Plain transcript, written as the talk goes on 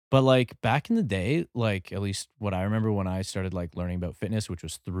But, like, back in the day, like, at least what I remember when I started, like, learning about fitness, which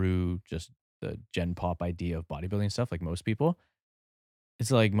was through just the gen pop idea of bodybuilding stuff, like most people,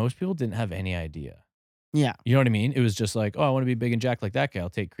 it's like most people didn't have any idea. Yeah. You know what I mean? It was just like, "Oh, I wanna be big and jacked like that guy. I'll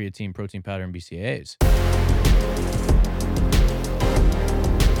take creatine, protein powder, and BCAAs."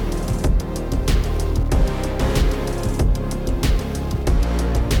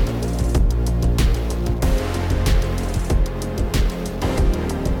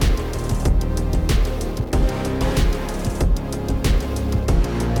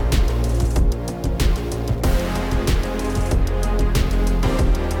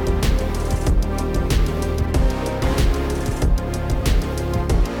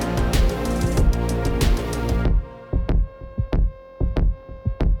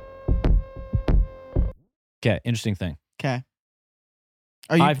 Okay, interesting thing. Okay.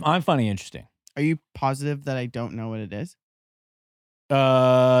 Are you I'm finding interesting. are you positive that I don't know what it is?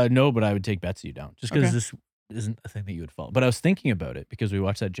 No, but I would take bets that you don't, just because Okay. this isn't a thing that you would follow. But I was thinking about it because we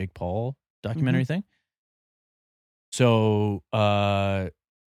watched that Jake Paul Mhm. documentary thing. So,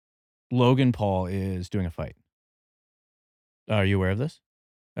 Logan Paul is doing a fight. Are you aware of this?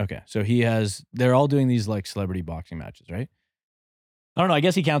 Okay, so they're all doing these, like, celebrity boxing matches, right? I don't know, I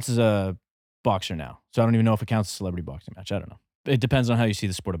guess he counts as a boxer now, so I don't even know if it counts as a celebrity boxing match, I don't know. It depends on how you see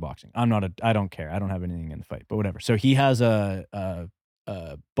the sport of boxing. I don't care, I don't have anything in the fight, but whatever. So he has a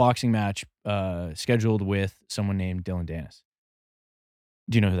boxing match, scheduled with someone named Dylan Dennis.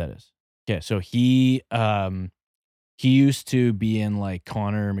 Do you know who that is? Okay, so he used to be in, like,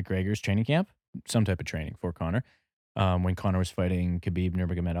 Conor McGregor's training camp, some type of training for Conor, when Conor was fighting Khabib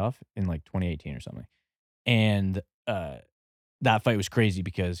Nurmagomedov in, like, 2018 or something, and, that fight was crazy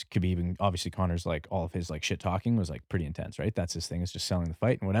because Khabib and obviously Conor's, like, all of his, like, shit talking was, like, pretty intense, right? That's his thing, is just selling the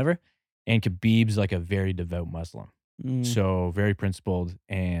fight and whatever, and Khabib's, like, a very devout Muslim, Mm. so very principled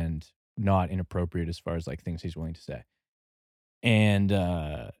and not inappropriate as far as, like, things he's willing to say. And,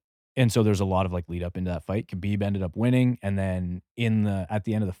 and so there's a lot of, like, lead up into that fight. Khabib ended up winning, and then at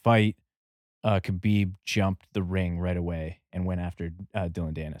the end of the fight, Khabib jumped the ring right away and went after,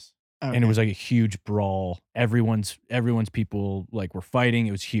 Dylan Dennis. And it Okay. was like a huge brawl. Everyone's people, like, were fighting.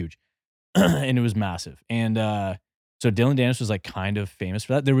 It was huge, and it was massive. And, so Dylan Dennis was, like, kind of famous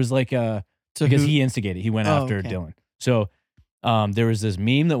for that. There was, like, So because who he instigated, he went Oh, after okay. Dylan. So there was this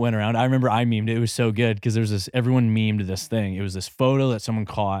meme that went around. I remember I memed it. It was so good because there's this everyone memed this thing. It was this photo that someone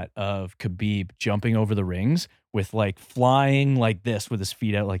caught of Khabib jumping over the rings with, like, flying like this with his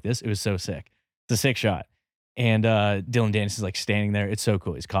feet out like this. It was so sick. It's a sick shot. And Dylan Dennis is, like, standing there. It's so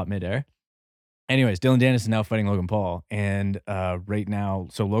cool. He's caught midair. Anyways, Dylan Dennis is now fighting Logan Paul. And right now,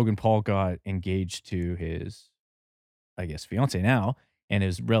 so Logan Paul got engaged to his, I guess, fiance now, and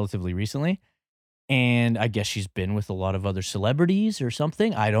is relatively recently. And I guess she's been with a lot of other celebrities or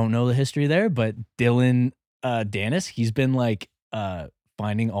something. I don't know the history there, but Dylan, Dennis, he's been, like,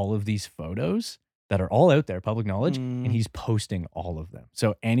 finding all of these photos that are all out there, public knowledge, and Mm. he's posting all of them.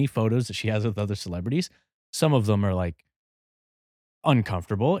 So any photos that she has with other celebrities, some of them are, like,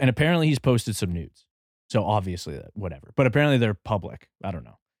 uncomfortable, and apparently he's posted some nudes. So obviously, whatever, but apparently they're public. I don't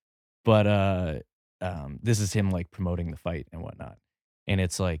know. But, this is him, like, promoting the fight and whatnot. And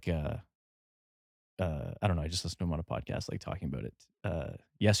it's like, I don't know, I just listened to him on a podcast, like, talking about it,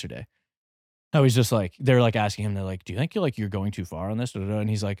 yesterday. I was just like they're, like, asking him, they're like, "Do you think you're going too far on this?" Da, da, da, and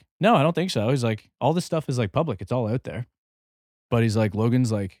he's like, "No, I don't think so." He's like, "All this stuff is, like, public, it's all out there." But he's like,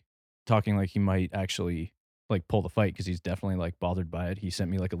 Logan's, like, talking like he might actually, like, pull the fight because he's definitely, like, bothered by it. He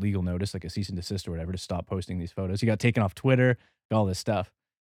sent me, like, a legal notice, like a cease and desist or whatever to stop posting these photos. He got taken off Twitter, all this stuff.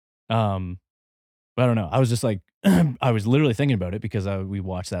 Um, but I don't know. I was just like I was literally thinking about it because, we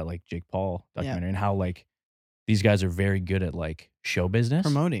watched that, like, Jake Paul Yeah. documentary and how, like, these guys are very good at, like, show business.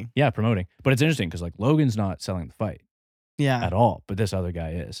 Promoting. Yeah, promoting. But it's interesting because, like, Logan's not selling the fight Yeah. at all, but this other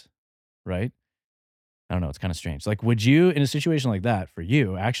guy is, right? I don't know, it's kinda strange. Like, would you in a situation like that for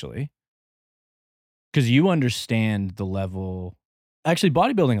you, actually, because you understand the level actually,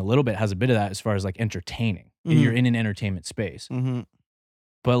 bodybuilding a little bit has a bit of that as far as, like, entertaining. You're Mhm. in an entertainment space. Mhm.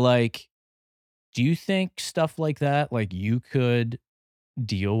 But, like, do you think stuff like that, like, you could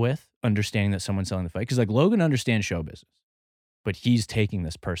deal with understanding that someone's selling the fight? Because, like, Logan understands show business, but he's taking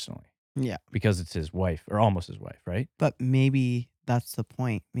this personally. Yeah. Because it's his wife or almost his wife, right? But maybe that's the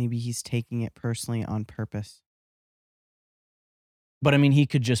point. Maybe he's taking it personally on purpose. But I mean, he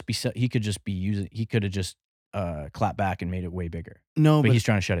could just be using he could have just, clapped back and made it way bigger. No, But but he's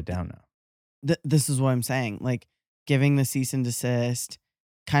trying to shut it down now. this is what I'm saying. Like giving the cease and desist,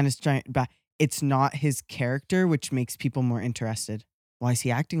 kind of trying back. It's not his character, which makes people more interested. Why is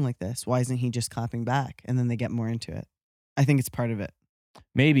he acting like this? Why isn't he just clapping back? And then they get more into it. I think it's part of it.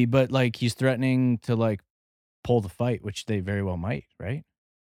 Maybe, but like he's threatening to like pull the fight, which they very well might, right?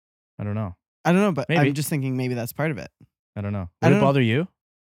 I don't know. I don't know, but I'm Maybe. just thinking maybe that's part of it. I don't know. I Would it don't know. bother you?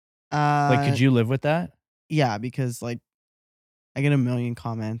 Like, could you live with that? Yeah, because like I get a million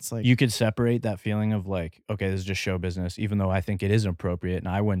comments like You could separate that feeling of like, okay, this is just show business, even though I think it is appropriate and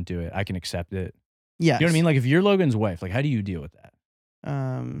I wouldn't do it. I can accept it. yes. You know what I mean? Like if you're Logan's wife, like how do you deal with that?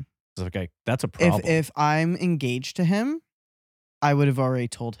 Um It's like, okay, that's a if problem. if I'm engaged to him, I would have already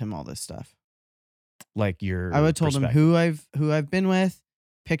told him all this stuff. Like your I would have told him perspective. who I've been with,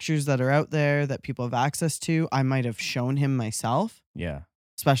 pictures that are out there that people have access to. I might have shown him myself, Yeah.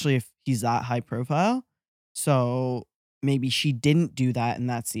 especially if he's that high profile. So maybe she didn't do that, and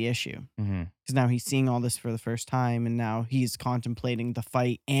that's the issue. Mm-hmm. Because now he's seeing all this for the first time, and now he's contemplating the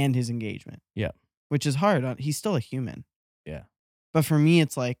fight and his engagement. Yeah. Which is hard. He's still a human. Yeah. But for me,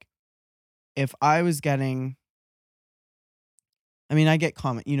 it's like if I was getting, I mean, I get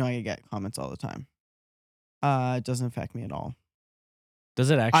I get comments all the time. It doesn't affect me at all. Does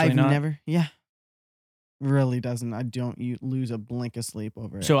it actually I've not? never, yeah, really doesn't. I don't lose a blink of sleep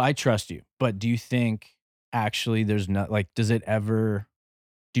over it. So I trust you, but do you think actually there's not like, does it ever,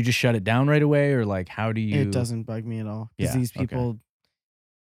 do you just shut it down right away or like, how do you? It doesn't bug me at all. Because Yeah, these okay. people,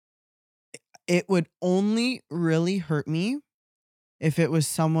 it would only really hurt me if it was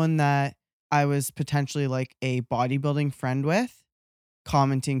someone that I was potentially like a bodybuilding friend with,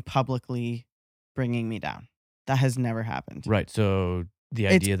 commenting publicly, bringing me down. That has never happened. Right. So the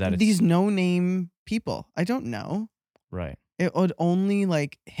It's idea that it's these no-name people. I don't know. right. It would only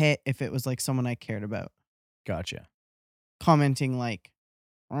like hit if it was like someone I cared about. Gotcha. Commenting like,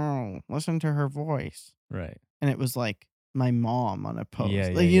 "Oh, listen to her voice," Right. and it was like my mom on a post. Yeah.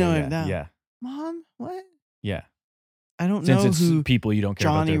 Yeah. Like Yeah. that. Yeah. Mom, what? Yeah. I don't Since know it's who people you don't care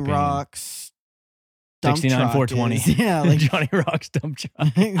Johnny about their opinion. Rocks dump 69 truck 420. is. Yeah, like Johnny Rock's dump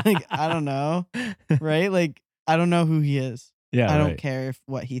truck. like I don't know, right? Like I don't know who he is. Yeah. I don't right. care if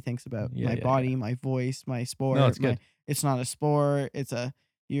what he thinks about Yeah, my yeah, body, my voice, my sport. No, it's good. It's not a sport.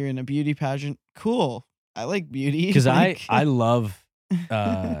 You're in a beauty pageant. Cool. I like beauty. Because Like, I love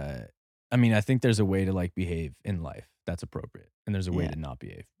I mean, I think there's a way to like behave in life that's appropriate, and there's a way Yeah. to not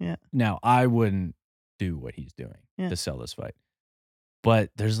behave. Yeah. Now, I wouldn't do what he's doing Yeah. to sell this fight,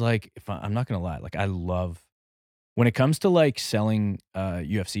 but there's like, if I'm not gonna lie, like I love when it comes to like selling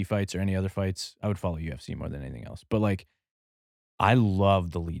UFC fights or any other fights. I would follow UFC more than anything else, but like I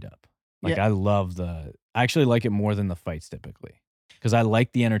love the lead up. Like Yeah. I actually like it more than the fights typically. Because I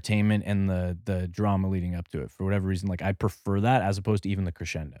like the entertainment and the drama leading up to it. For whatever reason, like I prefer that as opposed to even the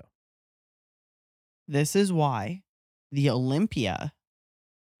crescendo. This is why the Olympia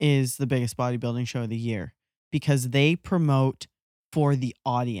is the biggest bodybuilding show of the year, because they promote for the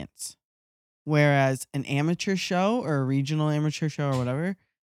audience. Whereas an amateur show or a regional amateur show or whatever,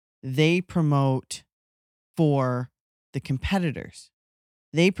 they promote for the competitors.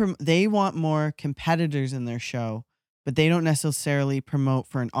 They want more competitors in their show, but they don't necessarily promote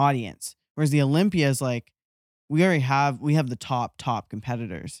for an audience. Whereas the Olympia is like, we have the top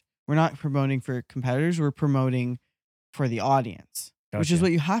competitors. We're not promoting for competitors, we're promoting for the audience, which is Gotcha.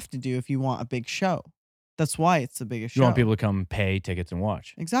 what you have to do if you want a big show. That's why it's the biggest You show. want people to come pay tickets and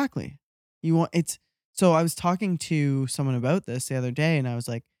watch. Exactly. So I was talking to someone about this the other day, and I was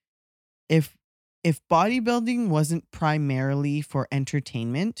like, if bodybuilding wasn't primarily for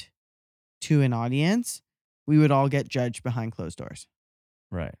entertainment to an audience, we would all get judged behind closed doors.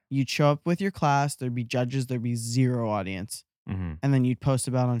 Right. You'd show up with your class, there'd be judges, there'd be zero audience. Mm-hmm. And then you'd post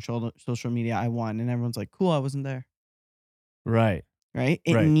about on social media, I won. And everyone's like, cool, I wasn't there. Right. Right?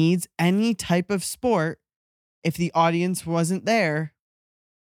 It Right. needs any type of sport. If the audience wasn't there,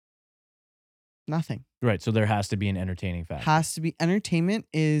 nothing. Right. So there has to be an entertaining factor. Has to be. Entertainment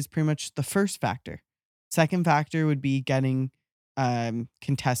is pretty much the first factor. Second factor would be getting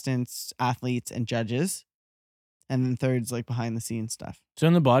contestants, athletes, and judges. And then third's like behind the scenes stuff. So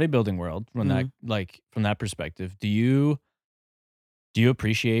in the bodybuilding world, when that like from that perspective, do you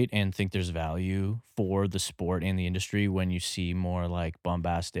appreciate and think there's value for the sport and the industry when you see more like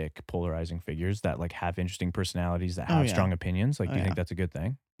bombastic, polarizing figures that like have interesting personalities that Oh, have yeah. strong opinions? Like, Oh, do you yeah. think that's a good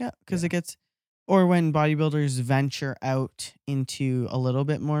thing? Yeah, because Yeah. it gets, or when bodybuilders venture out into a little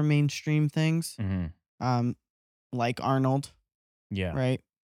bit more mainstream things, Mm-hmm. like Arnold, Yeah. right?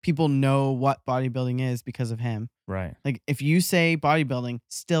 People know what bodybuilding is because of him. Right. Like if you say bodybuilding,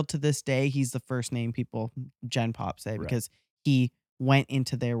 still to this day, he's the first name people Gen Pop say Right. because he went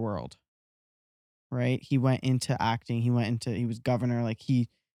into their world. Right? He went into acting. He was governor. Like he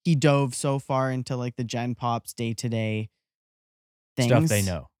dove so far into like the Gen Pop's day things. Stuff they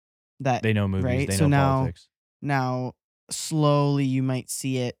know. That They know movies. right? They So know now- politics. now slowly you might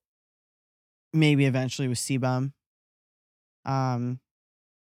see it maybe eventually with CBum. Um,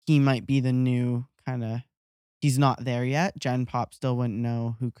 he might be the new kind of. He's not there yet. Gen Pop still wouldn't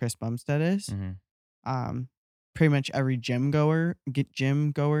know who Chris Bumstead is. Mm-hmm. Um, pretty much every gym goer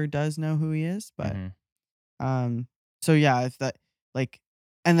does know who he is, but Mm-hmm. so yeah, if that like,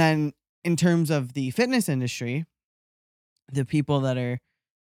 and then in terms of the fitness industry, the people that are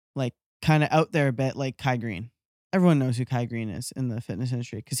like kind of out there a bit, like Kai Green. Everyone knows who Kai Green is in the fitness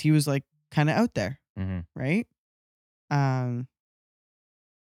industry because he was like kind of out there, Mm-hmm. right? Um,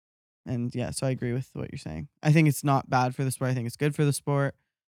 and yeah, so I agree with what you're saying. I think it's not bad for the sport. I think it's good for the sport.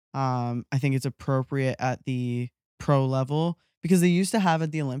 I think it's appropriate at the pro level because they used to have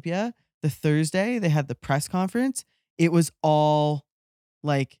at the Olympia the Thursday they had the press conference. It was all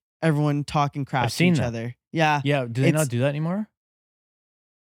like everyone talking crap I've to seen each that. other. Yeah, Yeah. Do they not do that anymore?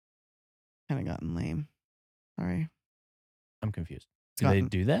 kind of gotten lame. Sorry, I'm confused. it's Do they gotten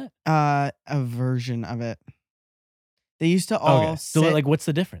do that? a version of it. They used to Okay. all So sit. like, what's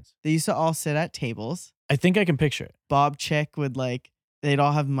the difference? They used to all sit at tables. I think I can picture it. Bob Chick would like. They'd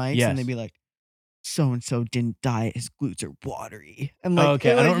all have mics and they'd Yes. be like, "So and so didn't diet. His glutes are watery." And Oh, like,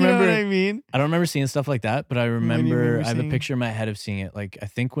 okay. I don't you know what remember. I mean? I don't remember seeing stuff like that, but I What do you remember remember I have a seeing? picture in my head of seeing it. Like I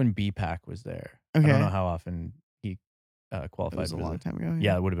think when BPAC was there. I don't know Okay, how often he it qualified was a for long the. time ago.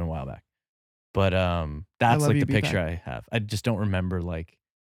 Yeah, it would have been a while back. But that's love like you, the picture BPAC. I have. I just don't remember like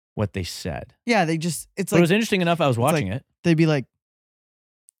what they said. Yeah, they just. It's But it like was interesting enough. I was it's like watching it. they'd be like,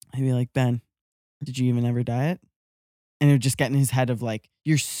 Ben, did you even ever diet? And it would just get in his head of like,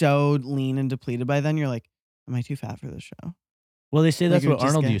 you're so lean and depleted by then. You're like, am I too fat for this show? Well, they say Like that's it would what just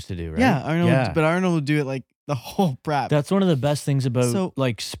Arnold get. used to do, right? Yeah, Yeah. But Arnold would do it like the whole prep. That's one of the best things about So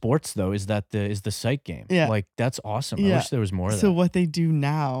like sports though, is that the sight game. yeah, Like that's awesome. I yeah. wish there was more of So that. what they do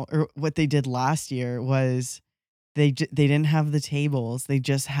now, or what they did last year, was they didn't have the tables. They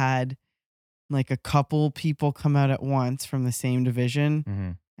just had like a couple people come out at once from the same division,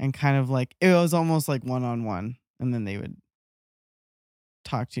 Mm-hmm. and kind of like it was almost like one-on-one, and then they would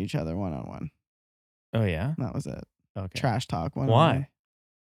talk to each other one-on-one. Oh yeah. That was it. Okay. Trash talk one-on-one. Why?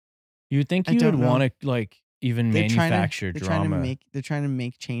 You would think I you would don't know. want to like even They're trying manufacture to drama. they're trying to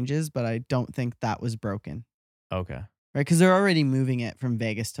make changes, but I don't think that was broken. Okay. Right? Because they're already moving it from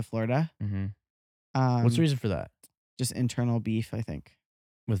Vegas to Florida. Mm-hmm. What's the reason for that? Just internal beef, I think.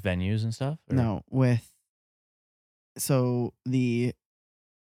 With venues and stuff? Or? No, so the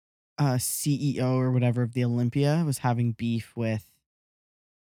CEO or whatever of the Olympia was having beef with,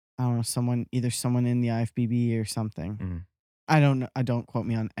 I don't know, either someone in the IFBB or something. Mm-hmm. I don't know. Don't quote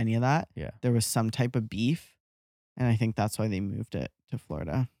me on any of that. Yeah. There was some type of beef, and I think that's why they moved it to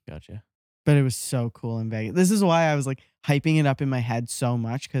Florida. Gotcha. But it was so cool in Vegas. This is why I was like hyping it up in my head so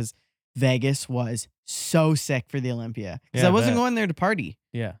much, because Vegas was so sick for the Olympia. Because Yeah, I wasn't bet. going there to party.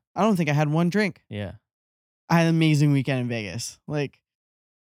 Yeah. I don't think I had one drink. Yeah. I had an amazing weekend in Vegas. Like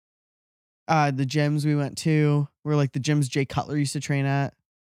the gyms we went to were like the gyms Jay Cutler used to train at.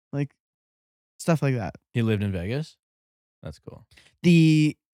 Like stuff like that. He lived in Vegas? That's cool.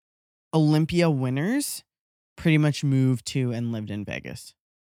 The Olympia winners pretty much moved to and lived in Vegas.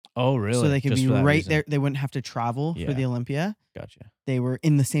 Oh, really? So they could Just be for that right reason? there. They wouldn't have to travel for the Yeah. Olympia. Gotcha. They were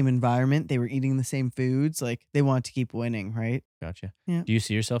in the same environment. They were eating the same foods. Like they wanted to keep winning, right? Gotcha. Yeah. Do you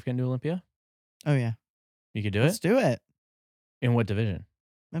see yourself getting to Olympia? Oh yeah. You could do Let's it? do it. In what division?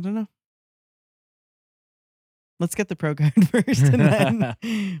 I don't know. Let's get the pro card first, and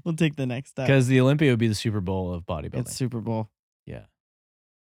then we'll take the next step. Because the Olympia would be the Super Bowl of bodybuilding. It's Super Bowl. Yeah.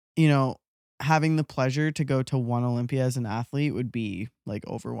 You know, having the pleasure to go to one Olympia as an athlete would be like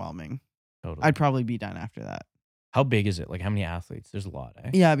overwhelming. Totally. I'd probably be done after that. How big is it? Like how many athletes? There's a lot,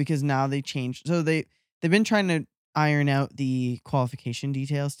 eh? Yeah, because now they changed. So they've been trying to iron out the qualification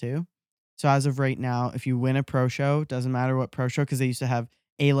details too. So as of right now, if you win a pro show, doesn't matter what pro show, because they used to have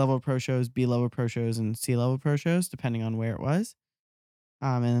A-level pro shows, B-level pro shows, and C-level pro shows, depending on where it was.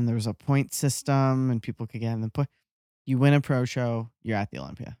 And then there was a point system, and people could get in the point. You win a pro show, you're at the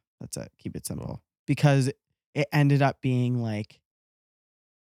Olympia. That's it. Keep it simple. Cool. Because it ended up being like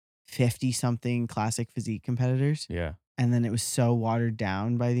 50-something classic physique competitors. Yeah. And then it was so watered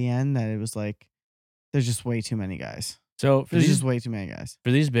down by the end that it was like, there's just way too many guys. So There's just way too many guys.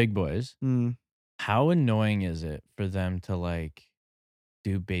 for these big boys, Mm. how annoying is it for them to like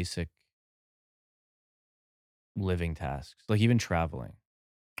do basic living tasks? Like even traveling.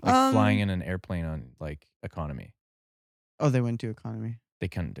 Like flying in an airplane on like economy. Oh, they went to economy. They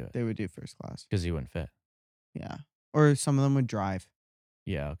couldn't do it They would do first class. because you wouldn't fit. Yeah. Or some of them would drive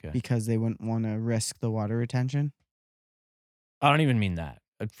Yeah, okay. because they wouldn't want to risk the water retention. I don't even mean that.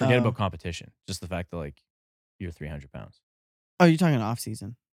 Forget Oh. about competition. Just the fact that like you're 300 pounds? Oh, you're talking off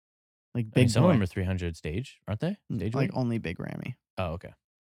season, like I mean, big some of them boy, are 300 stage, aren't they? Stage like weight? only big Ramy. Oh, okay.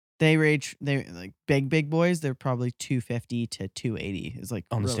 They like big boys. They're probably 250 to 280 is like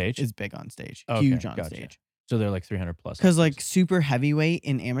On the really stage? is big on stage, Okay, huge on gotcha. stage. So they're like 300 plus on Because stage. like super heavyweight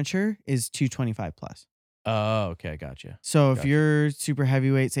in amateur is 225 plus. Oh, okay, gotcha. So if Gotcha. you're super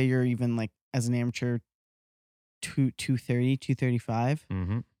heavyweight, say you're even like as an amateur 230, 235,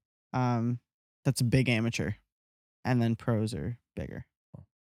 Mhm. that's a big amateur. And then pros are bigger. Oh,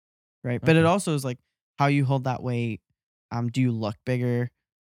 Right. But it okay. also is like how you hold that weight. Do you look bigger?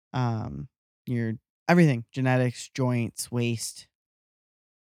 Your everything, genetics, joints, waist.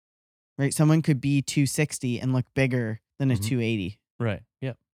 Right. Someone could be 260 and look bigger than a Mhm. 280. Right.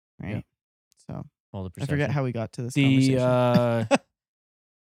 Yep. Right. So All the I forget perception. how we got to this The conversation.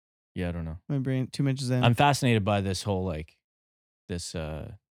 yeah, I don't know. My brain too much is in. I'm fascinated by this whole like this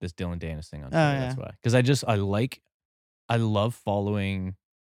this Dylan Danis thing on Oh Twitter. yeah. That's why. Because I love following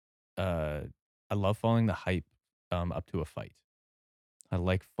uh I love following the hype up to a fight. I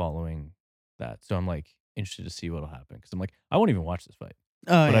like following that. So I'm like interested to see what'll happen. Because I'm like, I won't even watch this fight.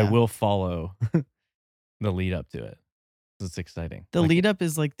 Oh But I yeah. will follow the lead up to it. 'Cause it's exciting. The Like lead up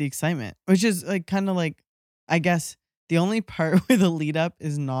is like the excitement, which is like kind of like, I guess the only part where the lead up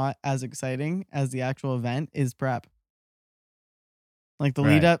is not as exciting as the actual event is prep. Like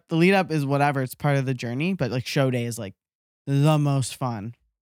Right. the lead up is whatever, it's part of the journey, but like show day is like the most fun.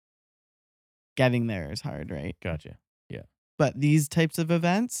 Getting there is hard, right? Gotcha. Yeah. But these types of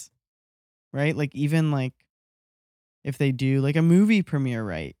events, right? Like even like if they do like a movie premiere,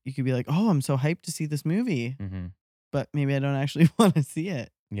 right? You could be like, "Oh, I'm so hyped to see this movie." Mm-hmm. But maybe I don't actually want to see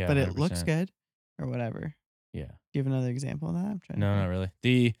it. Yeah, But it looks 100%. good or whatever. Yeah. Do you have another example of that? I'm trying to No, think. not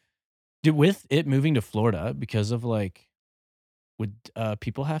really. With it moving to Florida because of like would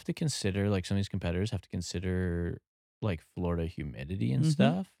people have to consider like some of these competitors have to consider like Florida humidity and Mhm.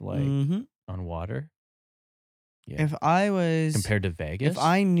 stuff like Mhm. on water? Yeah. If I was Compared to if Vegas?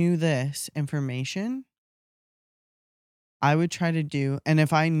 I knew this information, I would try to do, and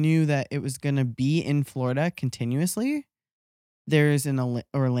if I knew that it was going to be in Florida continuously, there's an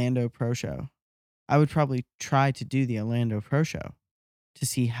Orlando Pro Show. I would probably try to do the Orlando Pro Show to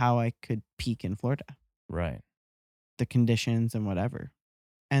see how I could peak in Florida, Right. the conditions and whatever.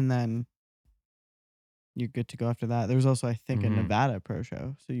 And then you're good to go after that. There was also, I think, a Mhm. Nevada Pro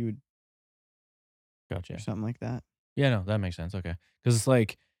Show. So you would do Gotcha. something like that. Yeah, no, that makes sense. Okay. Cuz it's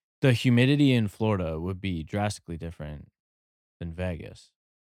like the humidity in Florida would be drastically different than Vegas.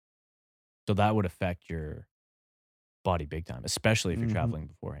 So that would affect your body big time, especially if you're Mm-hmm. traveling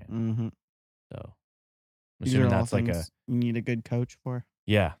beforehand. Mm-hmm. So I'm These are assuming all that's like a things you need a good coach for.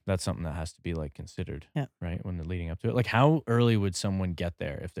 yeah, that's something that has to be like considered, Yeah. right? When they're leading up to it. Like how early would someone get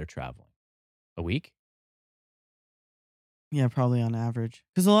there if they're traveling? A week? Yeah, probably on average.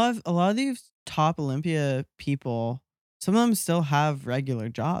 Because a lot of these top Olympia people, some of them still have regular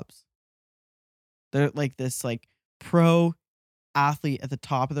jobs. They're like this like pro athlete at the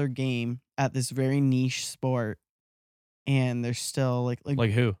top of their game at this very niche sport, and they're still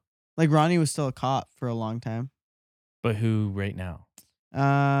Like who? like Ronnie was still a cop for a long time. But who right now?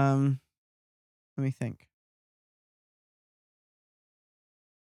 Um, Let me think.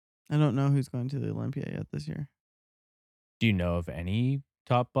 I don't know who's going to the Olympia yet this year. Do you know of any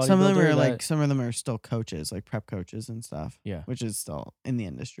top bodybuilder that Some of them are still coaches, like prep coaches and stuff, yeah. which is still in the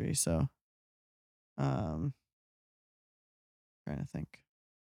industry. So, um, trying to think.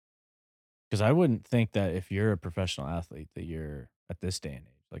 Because I wouldn't think that if you're a professional athlete that you're at this day and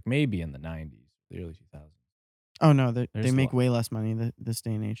age, like maybe in the 90s, the early 2000s. Oh no, they There's a make lot. way less money this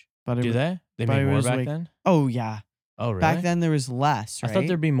day and age. Do they? They But make it more was back like, then? oh yeah, Oh, back really? then there was less, I thought right?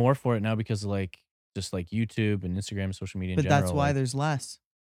 there'd be more for it now because of like just like YouTube and Instagram, social media in But that's general, why like there's less.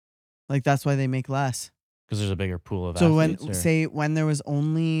 Like that's why they make less. because there's a bigger pool of So athletes or when there was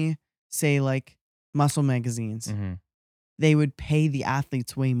only say like muscle magazines, Mhm. they would pay the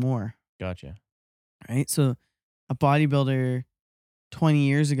athletes way more, Gotcha. right? So a bodybuilder 20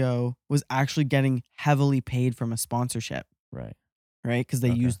 years ago was actually getting heavily paid from a sponsorship, Right. right? Because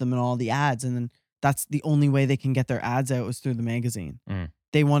they Okay. used them in all the ads, and then that's the only way they can get their ads out was through the magazine. Mm.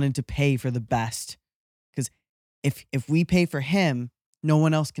 They wanted to pay for the best because if we pay for him, no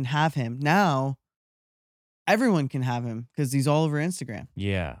one else can have him. Now everyone can have him because he's all over Instagram.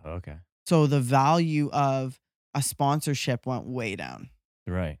 Yeah. Okay. So the value of a sponsorship went way down.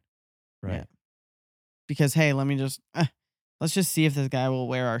 Right. Right. Yeah. Because hey, let's just see if this guy will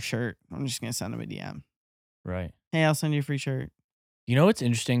wear our shirt. I'm just gonna send him a DM. Right. Hey, I'll send you a free shirt. You know what's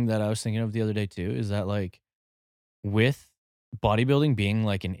interesting that I was thinking of the other day too is that like with bodybuilding being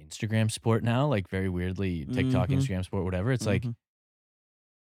like an Instagram sport now, like very weirdly TikTok, Mhm. Instagram sport, whatever. It's like, Mhm.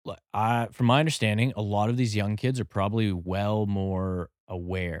 from my understanding, a lot of these young kids are probably well more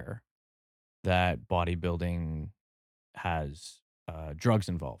aware that bodybuilding has drugs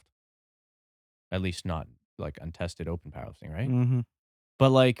involved, at least not like untested open powerlifting, right? Mhm. But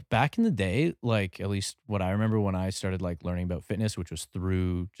like back in the day, like at least what I remember when I started like learning about fitness, which was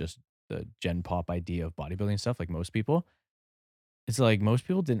through just the Gen Pop idea of bodybuilding stuff, like most people, it's like most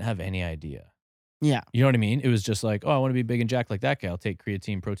people didn't have any idea. Yeah. You know what I mean? It was just like, oh, I want to be big and jacked like that guy. I'll take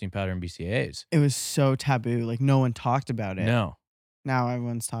creatine, protein powder, and BCAAs. It was so taboo, like, no one talked about it. No, Now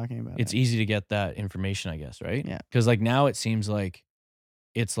everyone's talking about it's it. easy to get that information, I guess, right? Yeah. Because like now it seems like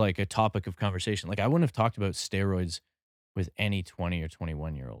it's like a topic of conversation. Like I wouldn't have talked about steroids with any 20 or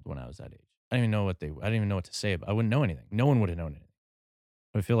 21-year-old when I was that age. I didn't even know I didn't even know what to say about. I wouldn't know anything. No one would have known anything.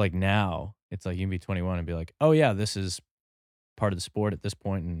 But I feel like now it's like you can be 21 and be like, oh yeah, this is part of the sport at this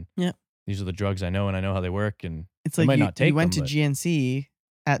point, and Yeah. these are the drugs I know, and I know how they work, and It's I like might you not take went them, to but GNC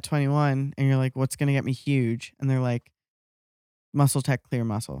at 21 and you're like, "What's gonna get me huge?" And they're like, "Muscle Tech Clear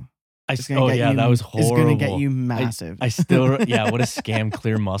Muscle." It's gonna oh get yeah, you that was is gonna get horrible. you massive. I still yeah, what a scam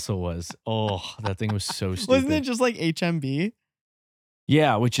Clear Muscle was. Oh, that thing was so stupid. Wasn't it just like HMB?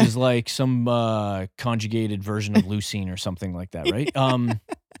 Yeah, which is like some conjugated version of leucine or something like that, right?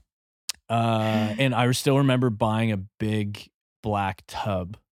 And I still remember buying a big black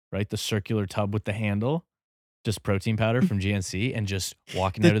tub, right? The circular tub with the handle, just protein powder from GNC, and just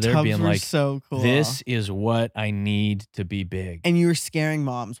walking The out of there tubs being were like, so cool. this is what I need to be big. And you were scaring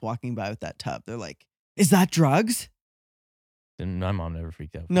moms walking by with that tub. They're like, "Is that drugs?" And my mom never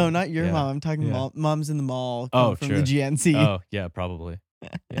freaked out. No, from it. not your Yeah. mom. I'm talking Yeah. moms in the mall Oh, come from sure. the GNC. Oh, yeah, probably.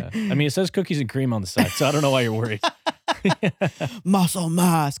 Yeah. I mean, it says cookies and cream on the side, so I don't know why you're worried. Muscle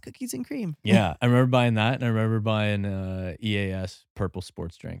mass, cookies and cream. Yeah, I remember buying that, and I remember buying EAS purple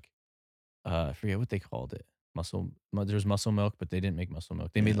sports drink. I forget what they called it. There's muscle milk, but they didn't make muscle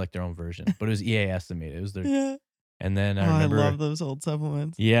milk. They made Yeah. like their own version, but it was EAS that made it. It was their. Yeah. And then Oh, I remember, I love those old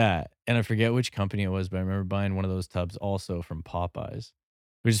supplements. yeah, and I forget which company it was, but I remember buying one of those tubs also from Popeyes,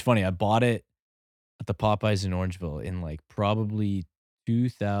 which is funny. I bought it at the Popeyes in Orangeville in like probably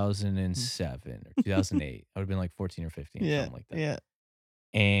 2007 or 2008. I would have been like 14 or 15, Yeah. something like that. Yeah.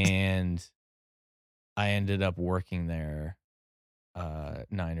 And I ended up working there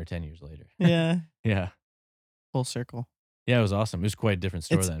 9 or 10 years later. Yeah. Yeah. Full circle. Yeah, it was awesome. It was quite a different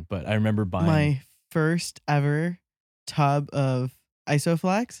store It's then, but I remember buying. My first ever tub of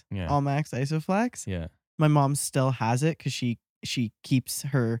Isoflex, Yeah. All Max Isoflex. Yeah. My mom still has it because she keeps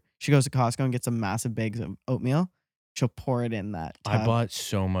she goes to Costco and gets some massive bags of oatmeal. She'll pour it in that tub. I bought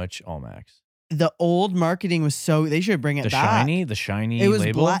so much All Max. The old marketing was so they should bring it The back. shiny It was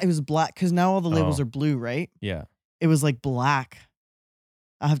label. black. It was black because now all the labels Oh. are blue, right? Yeah. It was like black.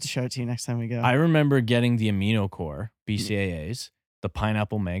 I'll have to show it to you next time we go. I remember getting the Amino Core BCAAs, the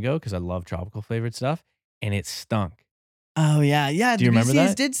pineapple mango, because I love tropical flavored stuff, and it stunk. Oh yeah, yeah. Do you the remember BCAAs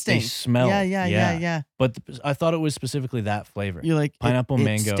that? did stink. They smelled. Yeah. But I thought it was specifically that flavor. You're like Pineapple it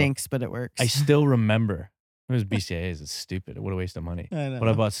mango. stinks, but it works. I still remember. It was BCAAs. It's stupid. What a waste of money. I know. But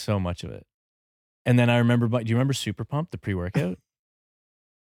I bought so much of it. And then I remember, do you remember Super Pump, the pre-workout?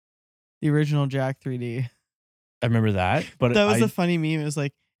 The original Jack 3D. I remember that. But That was a funny meme. It was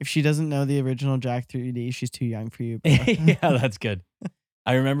like, if she doesn't know the original Jack 3D, she's too young for you. bro. yeah, that's good.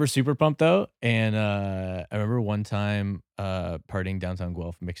 I remember Super Pump though, and I remember one time partying downtown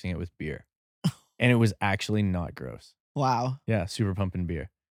Guelph, mixing it with beer, and it was actually not gross. Wow. Yeah, Super Pump and beer,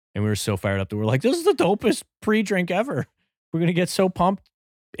 and we were so fired up that we're like, "This is the dopest pre-drink ever. We're gonna get so pumped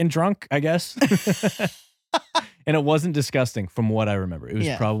and drunk, I guess." And it wasn't disgusting from what I remember. It was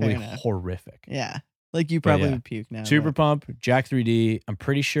Yeah, probably fair enough. horrific. Yeah. Like you probably yeah. would puke now. Super but Pump, Jack 3D. I'm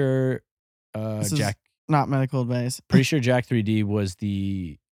pretty sure this is Jack. not medical advice. Pretty sure Jack 3D was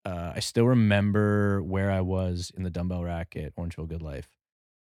the. I still remember where I was in the dumbbell rack at Orangeville Good Life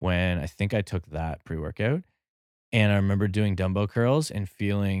when I think I took that pre-workout, and I remember doing dumbbell curls and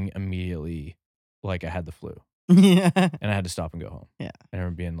feeling immediately like I had the flu, Yeah. and I had to stop and go home. Yeah. And I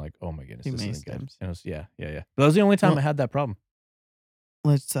remember being like, "Oh my goodness, Too this many isn't good." times. And it was yeah. But that was the only time Well- I had that problem.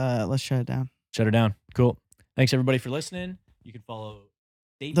 Let's shut it down. Shut her down. Cool. Thanks everybody for listening. You can follow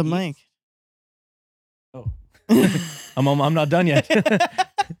State The Peaked. mic. Oh. I'm not done yet.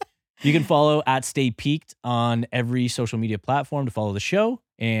 You can follow at Stay Peaked on every social media platform to follow the show.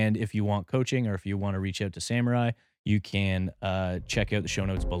 And if you want coaching or if you want to reach out to Samurai, you can check out the show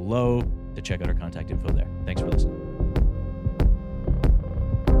notes below to check out our contact info there. Thanks for listening.